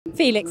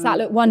Felix, that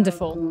looked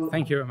wonderful.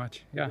 Thank you very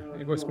much. Yeah,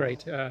 it was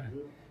great.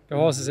 The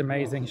horse is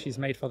amazing. She's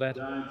made for that,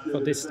 for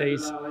this stage.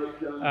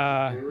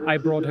 I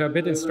brought her a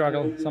bit in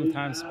struggle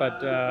sometimes,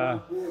 but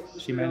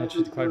she managed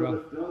it quite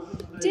well.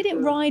 Did it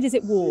ride as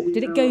it walked?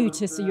 Did it go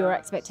to your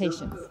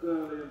expectations?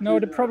 No,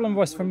 the problem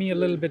was for me a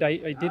little bit,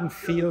 I didn't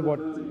feel what,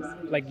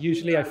 like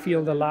usually I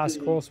feel the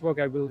last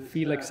coursework, I will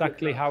feel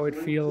exactly how it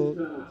feel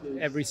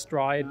every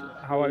stride,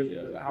 how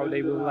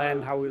they will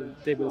land,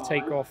 they will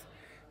take off.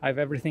 I have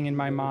everything in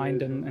my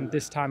mind, and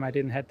this time I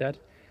didn't have that.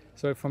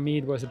 So for me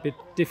it was a bit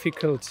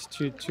difficult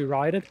to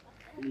ride it.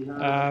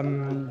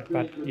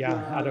 But yeah,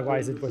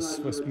 otherwise it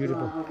was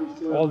beautiful.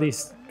 All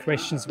these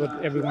questions, what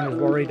everyone is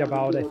worried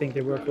about, I think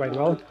they work quite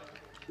well.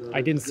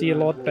 I didn't see a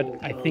lot, but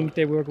I think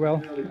they work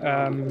well.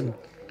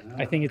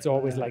 I think it's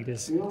always like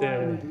this.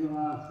 Where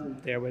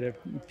the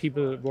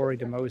people worry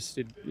the most,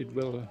 it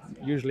will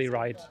usually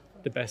ride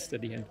the best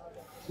at the end.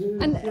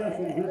 And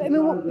I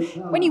mean,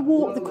 when you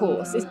walk the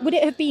course, would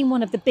it have been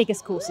one of the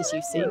biggest courses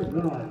you've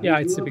seen? Yeah,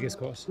 it's the biggest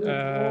course.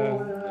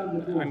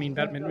 I mean,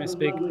 badminton is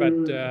big,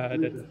 but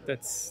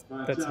that's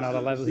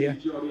another level here.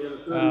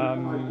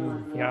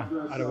 Yeah,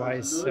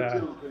 otherwise,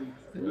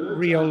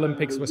 Rio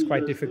Olympics was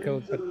quite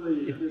difficult, but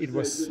it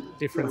was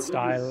different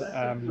style.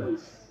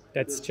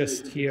 That's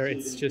just here.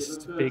 It's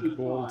just big,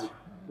 bold,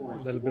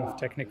 a little bit of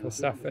technical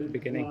stuff at the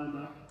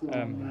beginning.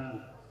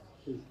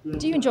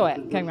 Do you enjoy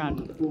it going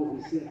round?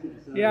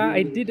 Yeah,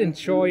 I did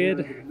enjoy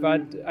it,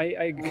 but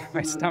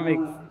my stomach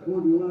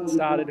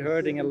started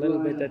hurting a little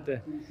bit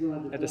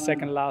at the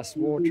second last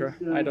water.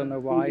 I don't know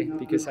why,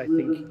 because I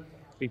think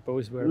we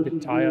both were a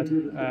bit tired.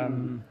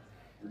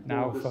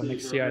 Now for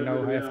next year, I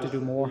know I have to do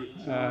more.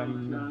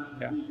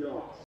 Yeah.